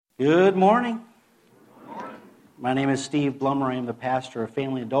Good morning. My name is Steve Blummer. I am the pastor of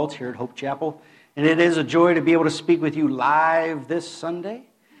Family Adults here at Hope Chapel, and it is a joy to be able to speak with you live this Sunday.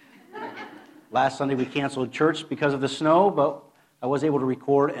 Last Sunday we canceled church because of the snow, but I was able to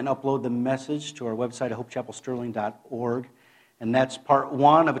record and upload the message to our website at hopechapelsterling.org, and that's part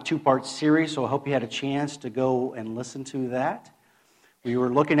one of a two-part series, so I hope you had a chance to go and listen to that. We were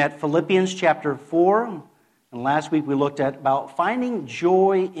looking at Philippians chapter 4, and last week we looked at about finding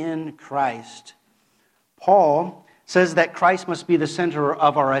joy in Christ. Paul says that Christ must be the center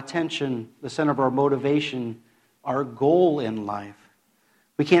of our attention, the center of our motivation, our goal in life.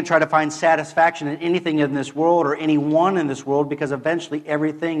 We can't try to find satisfaction in anything in this world or anyone in this world because eventually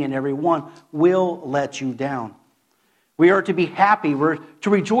everything and everyone will let you down. We are to be happy. We're to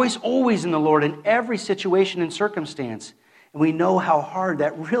rejoice always in the Lord in every situation and circumstance. And we know how hard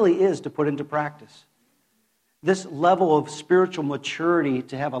that really is to put into practice. This level of spiritual maturity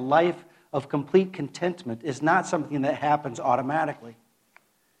to have a life of complete contentment is not something that happens automatically.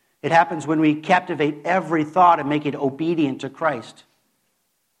 It happens when we captivate every thought and make it obedient to Christ.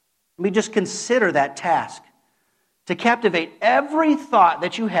 Let me just consider that task. To captivate every thought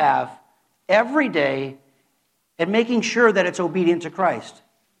that you have every day and making sure that it's obedient to Christ.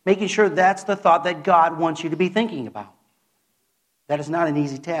 Making sure that's the thought that God wants you to be thinking about. That is not an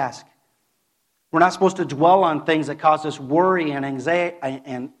easy task. We're not supposed to dwell on things that cause us worry and anxiety.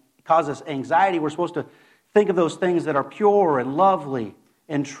 We're supposed to think of those things that are pure and lovely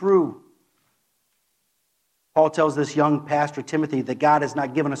and true. Paul tells this young pastor, Timothy, that God has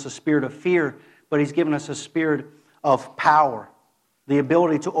not given us a spirit of fear, but He's given us a spirit of power, the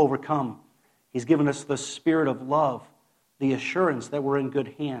ability to overcome. He's given us the spirit of love, the assurance that we're in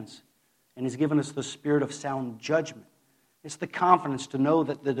good hands. And He's given us the spirit of sound judgment. It's the confidence to know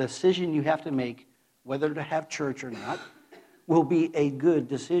that the decision you have to make, whether to have church or not, will be a good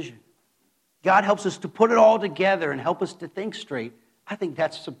decision. God helps us to put it all together and help us to think straight. I think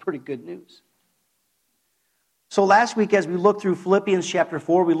that's some pretty good news. So last week, as we looked through Philippians chapter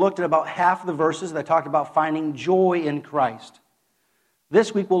 4, we looked at about half of the verses that talked about finding joy in Christ.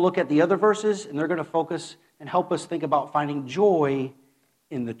 This week, we'll look at the other verses, and they're going to focus and help us think about finding joy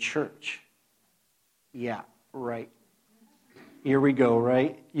in the church. Yeah, right. Here we go,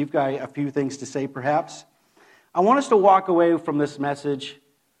 right? You've got a few things to say, perhaps. I want us to walk away from this message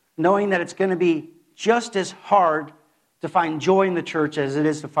knowing that it's going to be just as hard to find joy in the church as it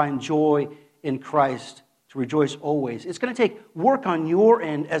is to find joy in Christ, to rejoice always. It's going to take work on your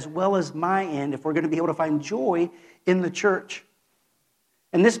end as well as my end if we're going to be able to find joy in the church.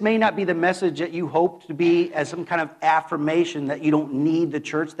 And this may not be the message that you hope to be as some kind of affirmation that you don't need the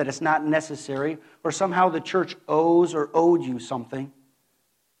church, that it's not necessary, or somehow the church owes or owed you something.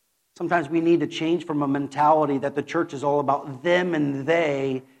 Sometimes we need to change from a mentality that the church is all about them and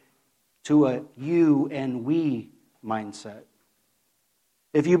they to a you and we mindset.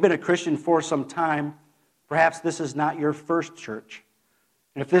 If you've been a Christian for some time, perhaps this is not your first church.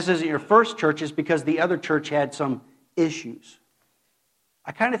 And if this isn't your first church, it's because the other church had some issues.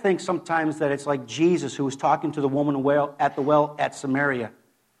 I kind of think sometimes that it's like Jesus who was talking to the woman at the well at Samaria.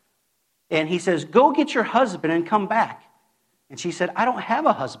 And He says, go get your husband and come back. And she said, I don't have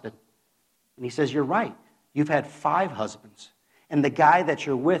a husband. And He says, you're right. You've had 5 husbands. And the guy that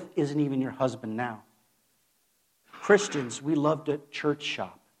you're with isn't even your husband now. Christians, we love to church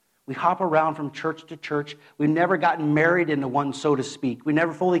shop. We hop around from church to church. We've never gotten married into one, so to speak. We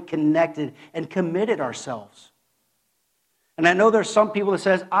never fully connected and committed ourselves. And I know there's some people that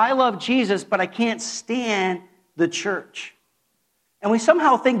says, I love Jesus, but I can't stand the church. And we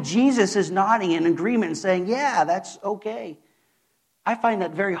somehow think Jesus is nodding in agreement and saying, yeah, that's okay. I find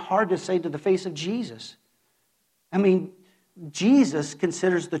that very hard to say to the face of Jesus. I mean, Jesus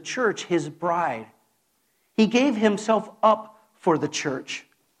considers the church His bride. He gave Himself up for the church.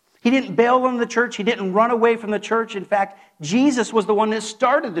 He didn't bail on the church. He didn't run away from the church. In fact, Jesus was the one that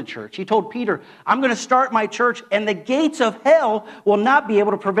started the church. He told Peter, I'm going to start my church, and the gates of hell will not be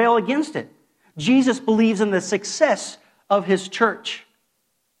able to prevail against it. Jesus believes in the success of His church.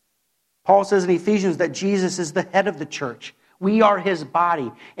 Paul says in Ephesians that Jesus is the head of the church. We are His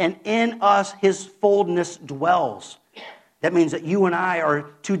body, and in us His fullness dwells. That means that you and I are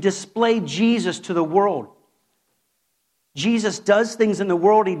to display Jesus to the world. Jesus does things in the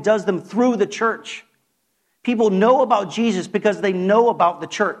world. He does them through the church. People know about Jesus because they know about the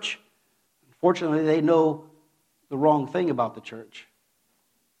church. Unfortunately, they know the wrong thing about the church.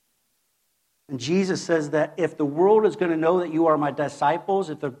 And Jesus says that if the world is going to know that you are my disciples,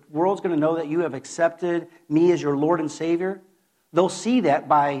 if the world's going to know that you have accepted me as your Lord and Savior, they'll see that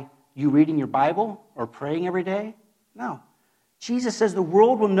by you reading your Bible or praying every day. No. Jesus says the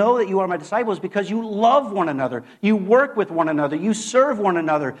world will know that you are my disciples because you love one another. You work with one another. You serve one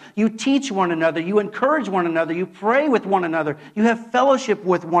another. You teach one another. You encourage one another. You pray with one another. You have fellowship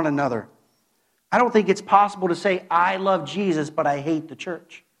with one another. I don't think it's possible to say, I love Jesus, but I hate the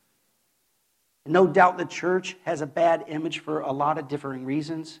church. No doubt the church has a bad image for a lot of different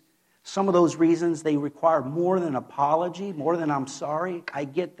reasons. Some of those reasons, they require more than apology, more than I'm sorry. I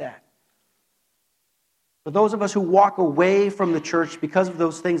get that. For those of us who walk away from the church because of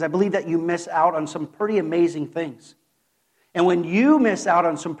those things, I believe that you miss out on some pretty amazing things. And when you miss out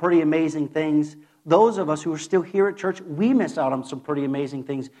on some pretty amazing things, those of us who are still here at church, we miss out on some pretty amazing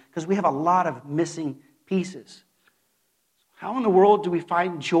things because we have a lot of missing pieces. How in the world do we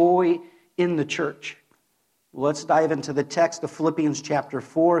find joy in the church? Well, let's dive into the text of Philippians chapter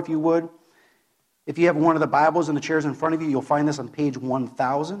 4, if you would. If you have one of the Bibles in the chairs in front of you, you'll find this on page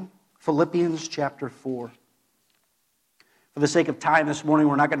 1000. Philippians chapter 4. For the sake of time this morning,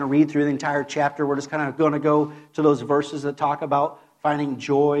 we're not going to read through the entire chapter. We're just kind of going to go to those verses that talk about finding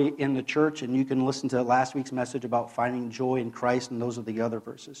joy in the church. And you can listen to last week's message about finding joy in Christ, and those are the other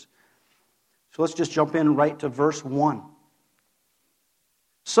verses. So let's just jump in right to verse 1.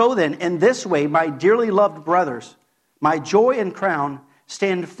 So then, in this way, my dearly loved brothers, my joy and crown,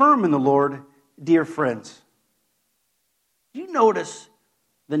 stand firm in the Lord, dear friends. Do you notice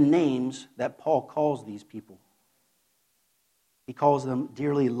the names that Paul calls these people? He calls them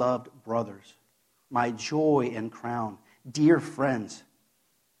dearly loved brothers, my joy and crown, dear friends.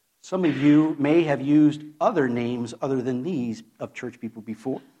 Some of you may have used other names other than these of church people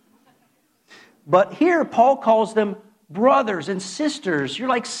before. But here Paul calls them brothers and sisters. You're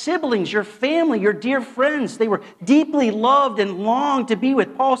like siblings, your family, your dear friends. They were deeply loved and longed to be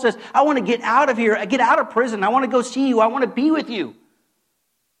with. Paul says, I want to get out of here, get out of prison. I want to go see you. I want to be with you.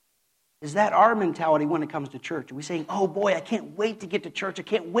 Is that our mentality when it comes to church? Are we saying, oh boy, I can't wait to get to church. I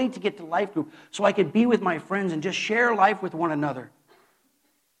can't wait to get to life group so I could be with my friends and just share life with one another?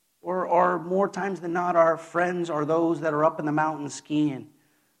 Or more times than not, our friends are those that are up in the mountains skiing,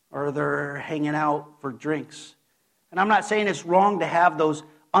 or they're hanging out for drinks. And I'm not saying it's wrong to have those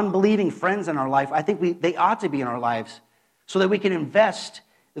unbelieving friends in our life. I think they ought to be in our lives so that we can invest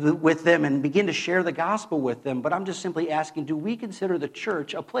with them and begin to share the gospel with them. But I'm just simply asking, do we consider the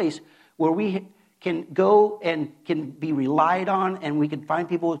church a place where we can go and can be relied on, and we can find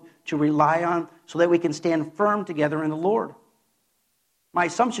people to rely on so that we can stand firm together in the Lord? My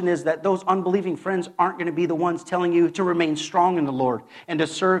assumption is that those unbelieving friends aren't going to be the ones telling you to remain strong in the Lord and to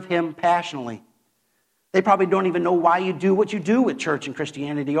serve Him passionately. They probably don't even know why you do what you do with church and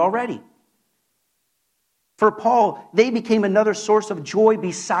Christianity already. For Paul, they became another source of joy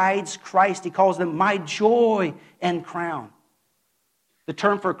besides Christ. He calls them my joy and crown. The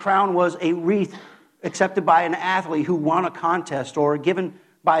term for crown was a wreath accepted by an athlete who won a contest or given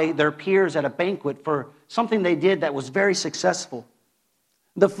by their peers at a banquet for something they did that was very successful.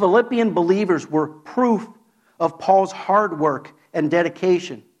 The Philippian believers were proof of Paul's hard work and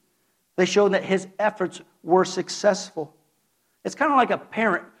dedication. They showed that his efforts were successful. It's kind of like a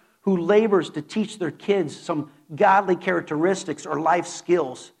parent who labors to teach their kids some godly characteristics or life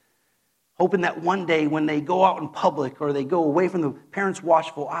skills, hoping that one day when they go out in public or they go away from the parent's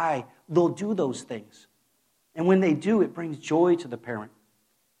watchful eye, they'll do those things. And when they do, it brings joy to the parent.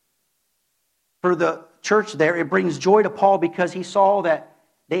 For the church there, it brings joy to Paul because he saw that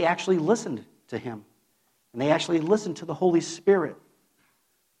they actually listened to him. And they actually listened to the Holy Spirit.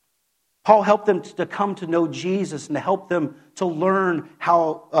 Paul helped them to come to know Jesus and to help them to learn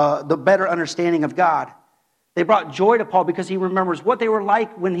how the better understanding of God. They brought joy to Paul because he remembers what they were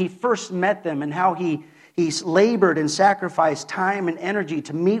like when he first met them and how he labored and sacrificed time and energy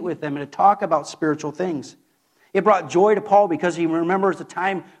to meet with them and to talk about spiritual things. It brought joy to Paul because he remembers a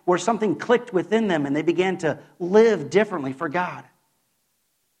time where something clicked within them and they began to live differently for God.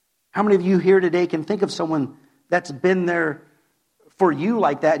 How many of you here today can think of someone that's been there for you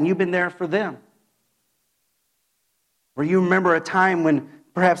like that and you've been there for them? Or you remember a time when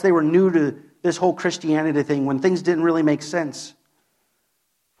perhaps they were new to this whole Christianity thing, when things didn't really make sense.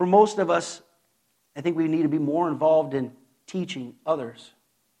 For most of us, I think we need to be more involved in teaching others,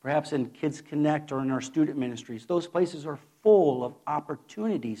 perhaps in Kids Connect or in our student ministries. Those places are full of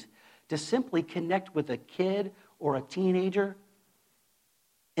opportunities to simply connect with a kid or a teenager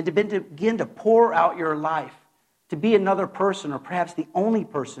and to begin to pour out your life, to be another person or perhaps the only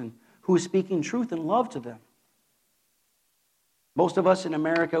person who is speaking truth and love to them. Most of us in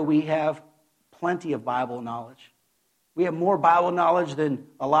America, we have plenty of Bible knowledge. We have more Bible knowledge than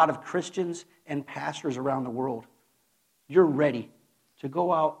a lot of Christians and pastors around the world. You're ready to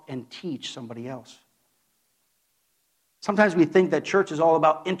go out and teach somebody else. Sometimes we think that church is all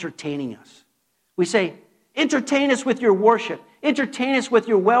about entertaining us. We say, entertain us with your worship. Entertain us with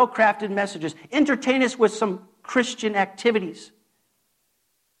your well-crafted messages. Entertain us with some Christian activities.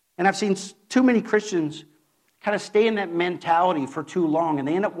 And I've seen too many Christians kind of stay in that mentality for too long, and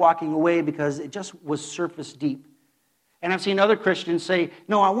they end up walking away because it just was surface deep. And I've seen other Christians say,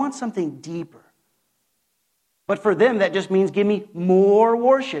 no, I want something deeper. But for them, that just means give me more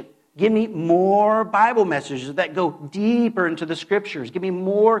worship. Give me more Bible messages that go deeper into the Scriptures. Give me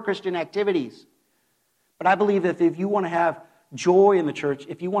more Christian activities. But I believe that if you want to have joy in the church,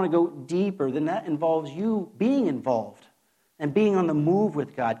 if you want to go deeper, then that involves you being involved and being on the move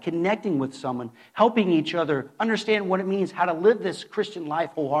with God, connecting with someone, helping each other, understand what it means, how to live this Christian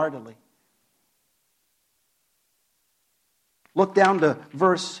life wholeheartedly. Look down to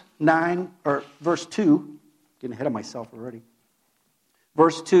verse 2. Getting ahead of myself already.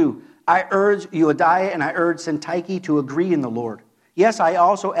 Verse 2, I urge Euodia and I urge Syntyche to agree in the Lord. Yes, I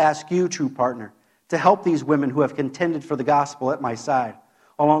also ask you, true partner, to help these women who have contended for the gospel at my side,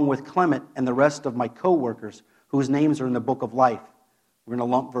 along with Clement and the rest of my co-workers, whose names are in the book of life. We're going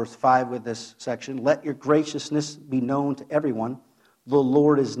to lump verse 5 with this section. Let your graciousness be known to everyone. The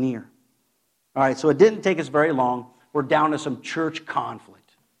Lord is near. All right, so it didn't take us very long. We're down to some church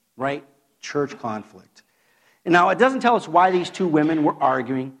conflict, right? Church conflict. And now, it doesn't tell us why these two women were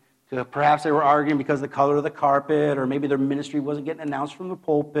arguing. Perhaps they were arguing because of the color of the carpet, or maybe their ministry wasn't getting announced from the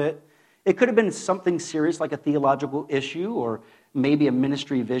pulpit. It could have been something serious like a theological issue, or maybe a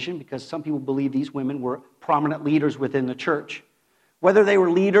ministry vision, because some people believe these women were prominent leaders within the church. Whether they were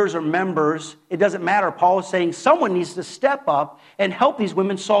leaders or members, it doesn't matter. Paul is saying someone needs to step up and help these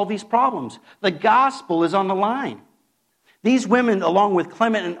women solve these problems. The gospel is on the line. These women, along with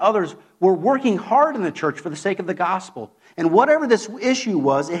Clement and others, were working hard in the church for the sake of the gospel. And whatever this issue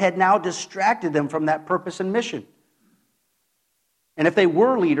was, it had now distracted them from that purpose and mission. And if they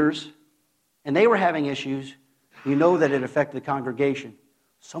were leaders and they were having issues, you know that it affected the congregation.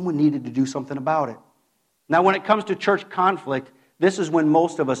 Someone needed to do something about it. Now, when it comes to church conflict, this is when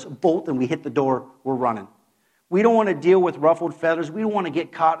most of us bolt and we hit the door, we're running. We don't want to deal with ruffled feathers. We don't want to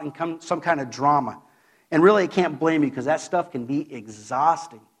get caught in some kind of drama. And really, I can't blame you, because that stuff can be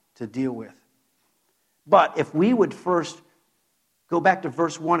exhausting to deal with. But if we would first go back to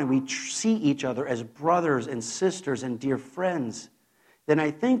verse 1 and we see each other as brothers and sisters and dear friends, then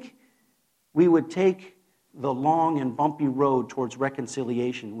I think we would take the long and bumpy road towards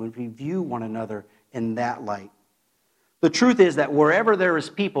reconciliation when we view one another in that light. The truth is that wherever there is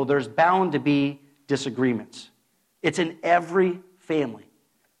people, there's bound to be disagreements. It's in every family.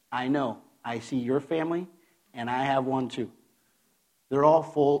 I know. I see your family, and I have one too. They're all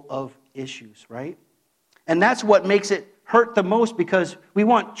full of issues, right? And that's what makes it hurt the most, because we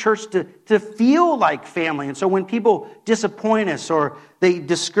want church to feel like family. And so when people disappoint us, or they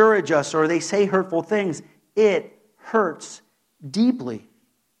discourage us, or they say hurtful things, it hurts deeply.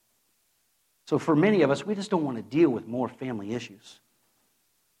 So for many of us, we just don't want to deal with more family issues.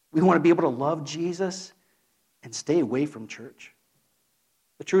 We want to be able to love Jesus and stay away from church.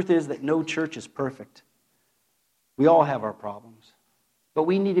 The truth is that no church is perfect. We all have our problems. But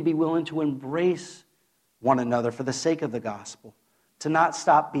we need to be willing to embrace one another for the sake of the gospel, to not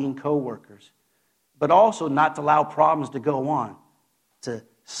stop being co-workers, but also not to allow problems to go on, to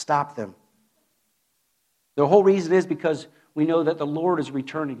stop them. The whole reason is because we know that the Lord is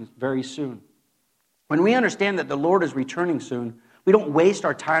returning very soon. When we understand that the Lord is returning soon, we don't waste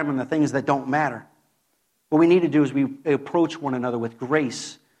our time on the things that don't matter. What we need to do is we approach one another with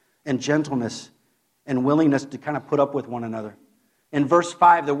grace and gentleness and willingness to kind of put up with one another. In verse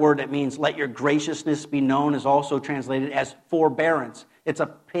 5, the word that means let your graciousness be known is also translated as forbearance. It's a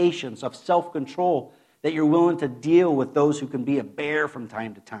patience, of self-control, that you're willing to deal with those who can be a bear from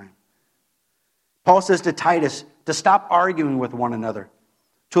time to time. Paul says to Titus to stop arguing with one another,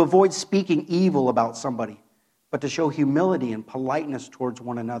 to avoid speaking evil about somebody, but to show humility and politeness towards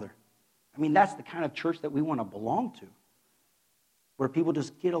one another. I mean, that's the kind of church that we want to belong to, where people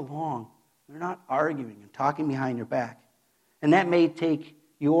just get along. They're not arguing and talking behind your back. And that may take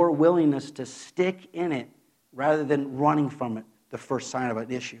your willingness to stick in it rather than running from it, the first sign of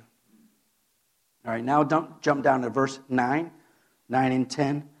an issue. All right, now jump down to verse 9 and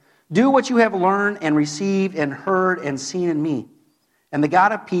 10. Do what you have learned and received and heard and seen in me, and the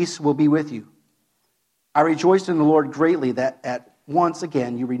God of peace will be with you. I rejoiced in the Lord greatly that at once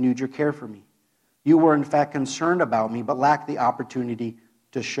again you renewed your care for me. You were in fact concerned about me, but lacked the opportunity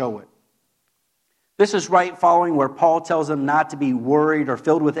to show it. This is right following where Paul tells them not to be worried or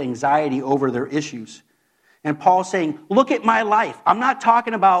filled with anxiety over their issues. And Paul's saying, look at my life. I'm not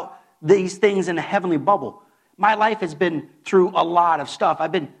talking about these things in a heavenly bubble. My life has been through a lot of stuff.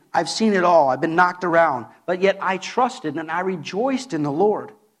 I've seen it all. I've been knocked around. But yet I trusted and I rejoiced in the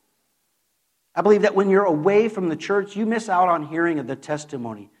Lord. I believe that when you're away from the church, you miss out on hearing of the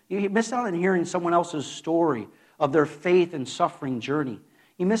testimony. You miss out on hearing someone else's story of their faith and suffering journey.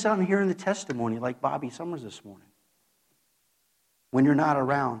 You miss out on hearing the testimony like Bobby Summers this morning when you're not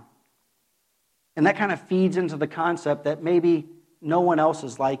around. And that kind of feeds into the concept that maybe no one else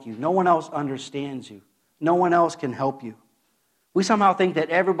is like you. No one else understands you. No one else can help you. We somehow think that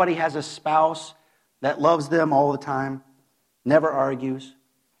everybody has a spouse that loves them all the time, never argues.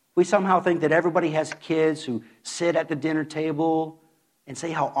 We somehow think that everybody has kids who sit at the dinner table and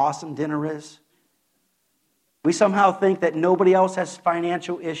say how awesome dinner is. We somehow think that nobody else has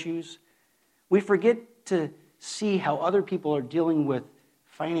financial issues. We forget to see how other people are dealing with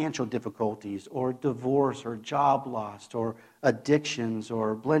financial difficulties or divorce or job loss or addictions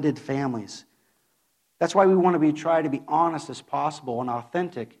or blended families. That's why we want to try to be honest as possible and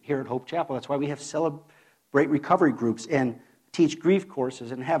authentic here at Hope Chapel. That's why we have celebrate recovery groups and teach grief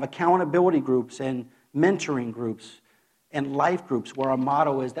courses and have accountability groups and mentoring groups and life groups where our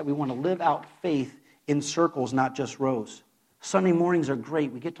motto is that we want to live out faith in circles, not just rows. Sunday mornings are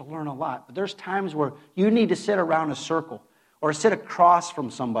great. We get to learn a lot. But there's times where you need to sit around a circle or sit across from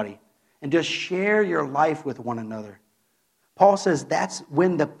somebody and just share your life with one another. Paul says that's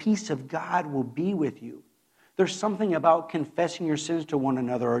when the peace of God will be with you. There's something about confessing your sins to one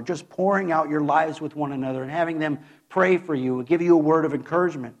another or just pouring out your lives with one another and having them pray for you and give you a word of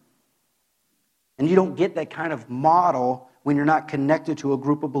encouragement. And you don't get that kind of model when you're not connected to a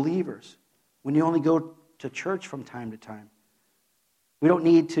group of believers, when you only go to church from time to time. We don't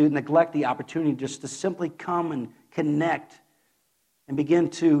need to neglect the opportunity just to simply come and connect and begin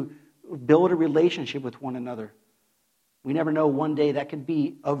to build a relationship with one another. We never know, one day that could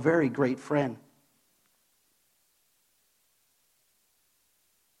be a very great friend.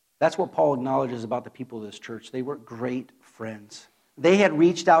 That's what Paul acknowledges about the people of this church. They were great friends. They had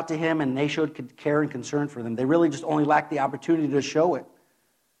reached out to him and they showed care and concern for them. They really just only lacked the opportunity to show it.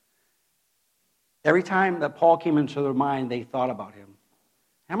 Every time that Paul came into their mind, they thought about him.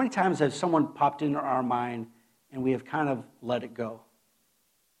 How many times has someone popped into our mind and we have kind of let it go?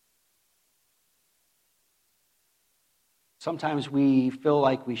 Sometimes we feel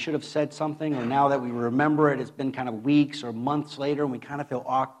like we should have said something, or now that we remember it, it's been kind of weeks or months later, and we kind of feel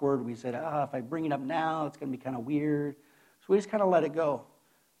awkward. We said, if I bring it up now, it's going to be kind of weird. So we just kind of let it go.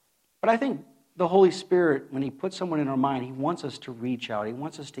 But I think the Holy Spirit, when He puts someone in our mind, He wants us to reach out. He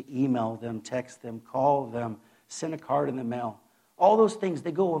wants us to email them, text them, call them, send a card in the mail. All those things,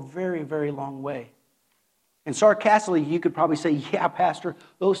 they go a very, very long way. And sarcastically, you could probably say, yeah, Pastor,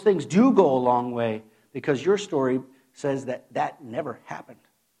 those things do go a long way, because your story says that never happened.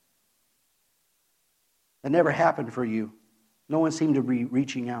 That never happened for you. No one seemed to be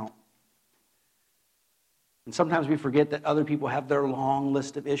reaching out. And sometimes we forget that other people have their long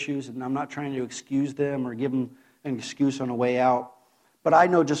list of issues, and I'm not trying to excuse them or give them an excuse on a way out. But I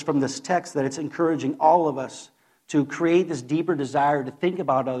know just from this text that it's encouraging all of us to create this deeper desire to think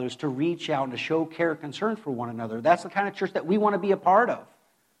about others, to reach out and to show care and concern for one another. That's the kind of church that we want to be a part of.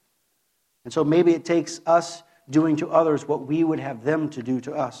 And so maybe it takes us doing to others what we would have them to do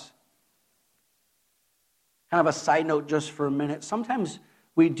to us. Kind of a side note just for a minute. Sometimes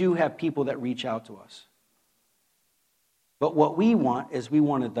we do have people that reach out to us. But what we want is we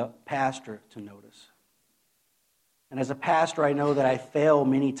wanted the pastor to notice. And as a pastor, I know that I fail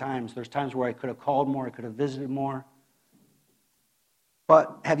many times. There's times where I could have called more, I could have visited more.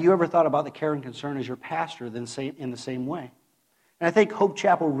 But have you ever thought about the care and concern as your pastor in the same way? And I think Hope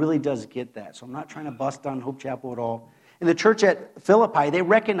Chapel really does get that. So I'm not trying to bust on Hope Chapel at all. In the church at Philippi, they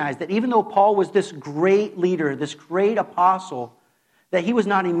recognized that even though Paul was this great leader, this great apostle, that he was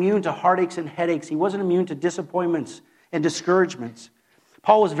not immune to heartaches and headaches. He wasn't immune to disappointments and discouragements.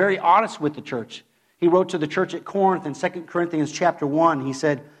 Paul was very honest with the church. He wrote to the church at Corinth in 2 Corinthians chapter 1. He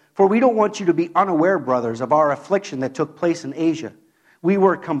said, "For we don't want you to be unaware, brothers, of our affliction that took place in Asia. We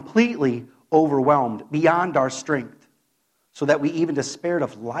were completely overwhelmed beyond our strength, so that we even despaired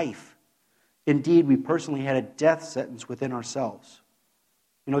of life. Indeed, we personally had a death sentence within ourselves."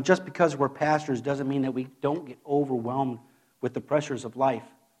 You know, just because we're pastors doesn't mean that we don't get overwhelmed with the pressures of life.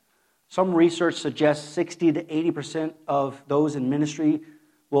 Some research suggests 60 to 80% of those in ministry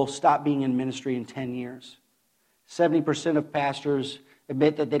will stop being in ministry in 10 years. 70% of pastors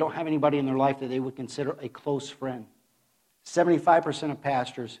admit that they don't have anybody in their life that they would consider a close friend. 75% of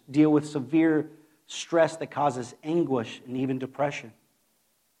pastors deal with severe stress that causes anguish and even depression.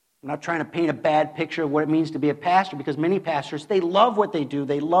 I'm not trying to paint a bad picture of what it means to be a pastor, because many pastors, they love what they do.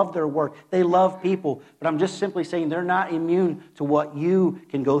 They love their work. They love people. But I'm just simply saying they're not immune to what you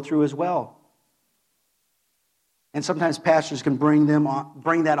can go through as well. And sometimes pastors can bring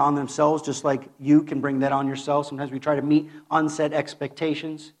that on themselves, just like you can bring that on yourself. Sometimes we try to meet unset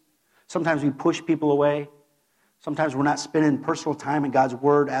expectations. Sometimes we push people away. Sometimes we're not spending personal time in God's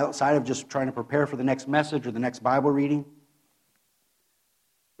Word outside of just trying to prepare for the next message or the next Bible reading.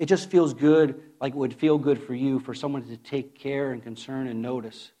 It just feels good, like it would feel good for you, for someone to take care and concern and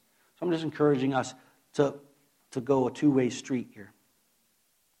notice. So I'm just encouraging us to go a two-way street here.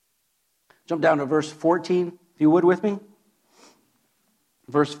 Jump down to verse 14, if you would with me.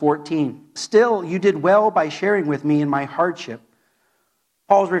 Verse 14. Still, you did well by sharing with me in my hardship.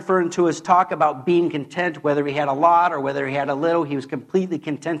 Paul's referring to his talk about being content, whether he had a lot or whether he had a little. He was completely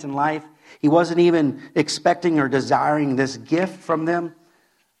content in life. He wasn't even expecting or desiring this gift from them.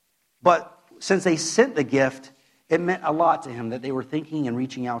 But since they sent the gift, it meant a lot to him that they were thinking and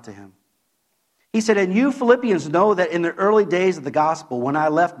reaching out to him. He said, and you Philippians know that in the early days of the gospel, when I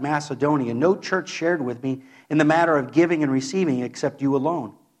left Macedonia, no church shared with me in the matter of giving and receiving except you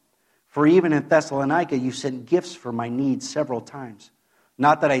alone. For even in Thessalonica, you sent gifts for my needs several times.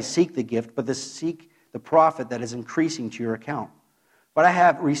 Not that I seek the gift, but to seek the profit that is increasing to your account. But I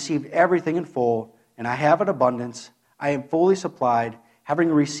have received everything in full, and I have an abundance. I am fully supplied, having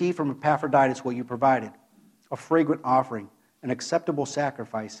received from Epaphroditus what you provided, a fragrant offering, an acceptable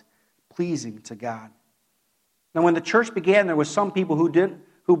sacrifice, pleasing to God. Now, when the church began, there was some people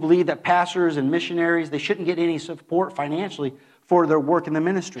who believed that pastors and missionaries, they shouldn't get any support financially for their work in the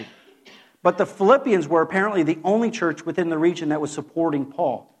ministry. But the Philippians were apparently the only church within the region that was supporting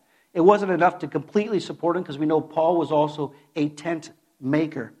Paul. It wasn't enough to completely support him, because we know Paul was also a tent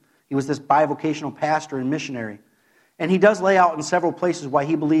maker. He was this bivocational pastor and missionary. And he does lay out in several places why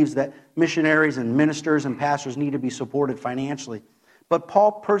he believes that missionaries and ministers and pastors need to be supported financially. But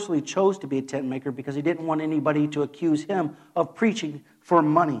Paul personally chose to be a tent maker because he didn't want anybody to accuse him of preaching for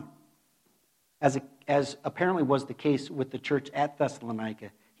money, as apparently was the case with the church at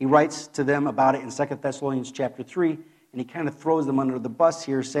Thessalonica. He writes to them about it in 2 Thessalonians chapter 3, and he kind of throws them under the bus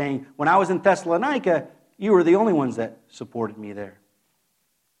here, saying, when I was in Thessalonica, you were the only ones that supported me there.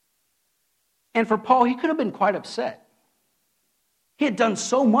 And for Paul, he could have been quite upset. He had done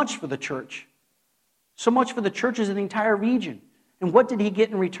so much for the church, so much for the churches in the entire region. And what did he get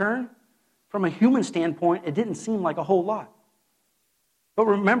in return? From a human standpoint, it didn't seem like a whole lot. But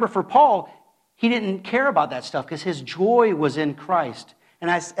remember, for Paul, he didn't care about that stuff because his joy was in Christ.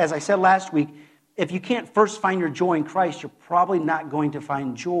 And as I said last week, if you can't first find your joy in Christ, you're probably not going to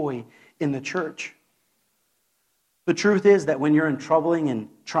find joy in the church. The truth is that when you're in troubling and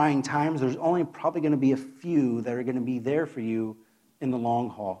trying times, there's only probably going to be a few that are going to be there for you in the long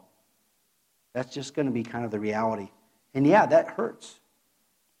haul. That's just going to be kind of the reality. And yeah, that hurts.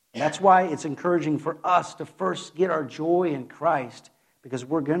 And that's why it's encouraging for us to first get our joy in Christ, because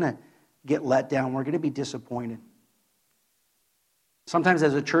we're going to get let down. We're going to be disappointed. Sometimes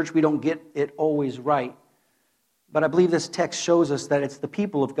as a church, we don't get it always right. But I believe this text shows us that it's the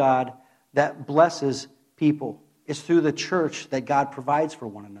people of God that blesses people. It's through the church that God provides for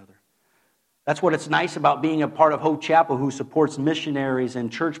one another. That's what it's nice about being a part of Hope Chapel, who supports missionaries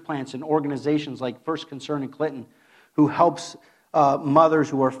and church plants and organizations like First Concern in Clinton, who helps mothers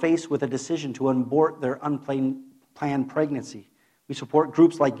who are faced with a decision to abort their unplanned pregnancy. We support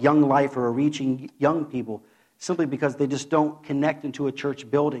groups like Young Life, who are reaching young people simply because they just don't connect into a church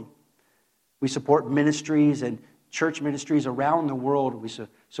building. We support ministries and church ministries around the world. We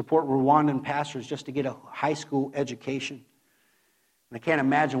support Rwandan pastors just to get a high school education. And I can't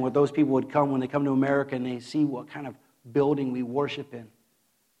imagine what those people would come when they come to America and they see what kind of building we worship in.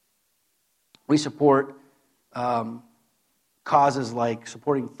 We support causes like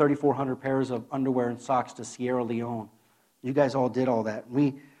supporting 3,400 pairs of underwear and socks to Sierra Leone. You guys all did all that.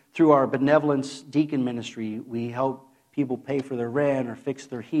 Through our benevolence deacon ministry, we help people pay for their rent or fix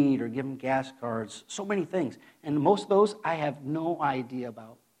their heat or give them gas cards. So many things. And most of those I have no idea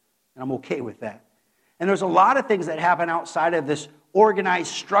about. And I'm okay with that. And there's a lot of things that happen outside of this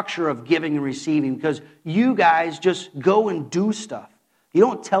organized structure of giving and receiving, because you guys just go and do stuff. You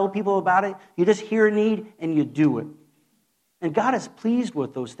don't tell people about it. You just hear a need and you do it. And God is pleased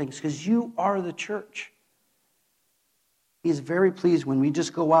with those things because you are the church. He is very pleased when we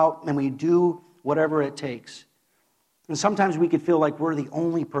just go out and we do whatever it takes. And sometimes we could feel like we're the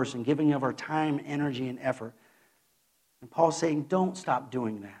only person giving of our time, energy, and effort. And Paul's saying, don't stop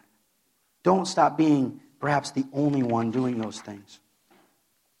doing that. Don't stop being perhaps the only one doing those things.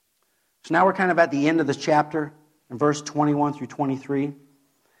 So now we're kind of at the end of this chapter, in verse 21 through 23.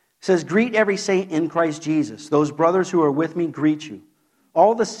 It says, greet every saint in Christ Jesus. Those brothers who are with me greet you.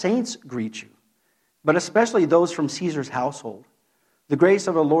 All the saints greet you, but especially those from Caesar's household. The grace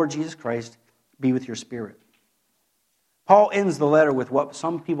of our Lord Jesus Christ be with your spirit. Paul ends the letter with what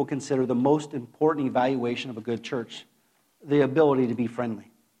some people consider the most important evaluation of a good church, the ability to be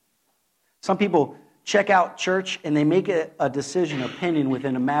friendly. Some people check out church and they make a decision, opinion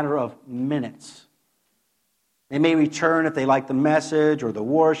within a matter of minutes. They may return if they like the message or the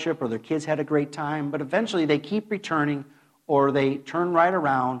worship or their kids had a great time, but eventually they keep returning or they turn right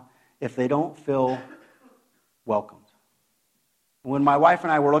around if they don't feel welcomed. When my wife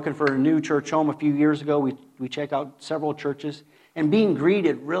and I were looking for a new church home a few years ago, we checked out several churches, and being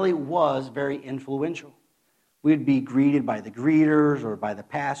greeted really was very influential. We'd be greeted by the greeters or by the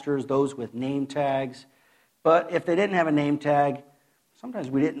pastors, those with name tags. But if they didn't have a name tag, sometimes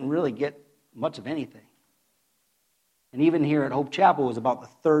we didn't really get much of anything. And even here at Hope Chapel, it was about the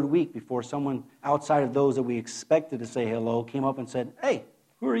third week before someone outside of those that we expected to say hello came up and said, "Hey,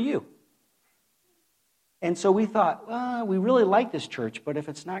 who are you?" And so we thought, well, we really like this church, but if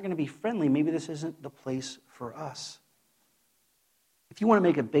it's not going to be friendly, maybe this isn't the place for us. If you want to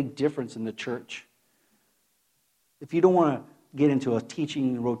make a big difference in the church, if you don't want to get into a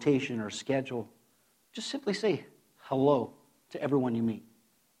teaching rotation or schedule, just simply say hello to everyone you meet.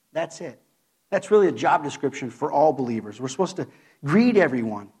 That's it. That's really a job description for all believers. We're supposed to greet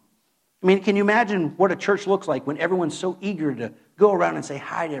everyone. I mean, can you imagine what a church looks like when everyone's so eager to go around and say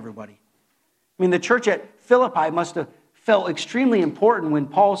hi to everybody? I mean, the church at Philippi must have felt extremely important when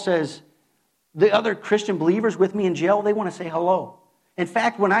Paul says, the other Christian believers with me in jail, they want to say hello. In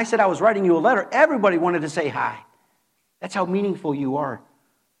fact, when I said I was writing you a letter, everybody wanted to say hi. That's how meaningful you are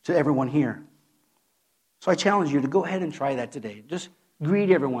to everyone here. So I challenge you to go ahead and try that today. Just greet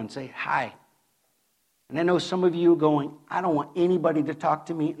everyone, say hi. And I know some of you are going, I don't want anybody to talk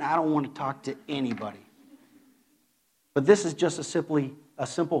to me, and I don't want to talk to anybody. But this is just a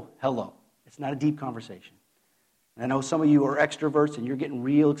simple hello. It's not a deep conversation. And I know some of you are extroverts, and you're getting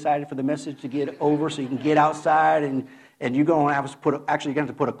real excited for the message to get over so you can get outside, and you're going to have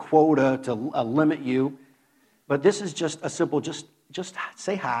to put a quota to limit you. But this is just a simple, just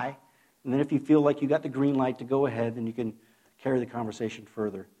say hi. And then if you feel like you got the green light to go ahead, then you can carry the conversation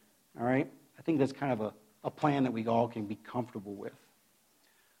further. All right? I think that's kind of a plan that we all can be comfortable with.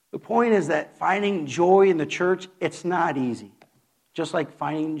 The point is that finding joy in the church, it's not easy. Just like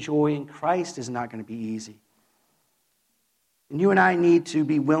finding joy in Christ is not going to be easy. And you and I need to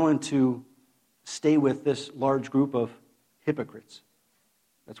be willing to stay with this large group of hypocrites.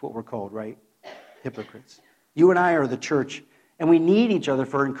 That's what we're called, right? Hypocrites. You and I are the church, and we need each other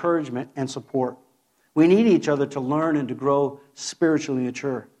for encouragement and support. We need each other to learn and to grow spiritually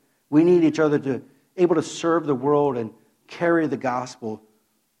mature. We need each other to able to serve the world and carry the gospel.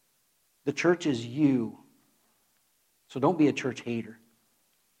 The church is you. So don't be a church hater.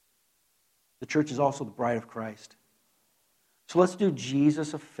 The church is also the bride of Christ. So let's do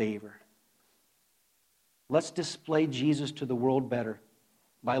Jesus a favor. Let's display Jesus to the world better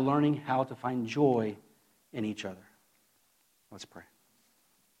by learning how to find joy in each other. Let's pray.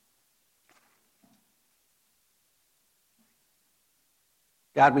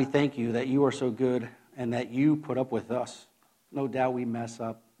 God, we thank you that you are so good and that you put up with us. No doubt we mess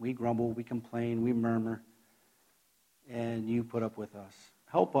up, we grumble, we complain, we murmur, and you put up with us.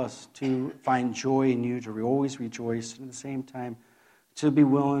 Help us to find joy in you, to always rejoice, and at the same time, to be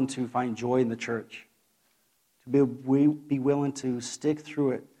willing to find joy in the church, to be willing to stick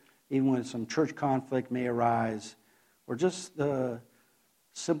through it, even when some church conflict may arise, or just the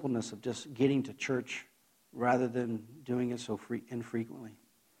simpleness of just getting to church rather than doing it so infrequently.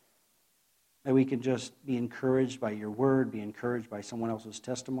 That we can just be encouraged by your word, be encouraged by someone else's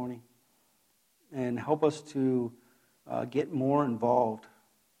testimony, and help us to get more involved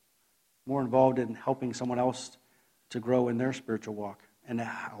in helping someone else to grow in their spiritual walk and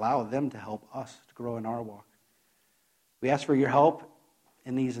allow them to help us to grow in our walk. We ask for your help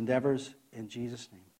in these endeavors in Jesus' name.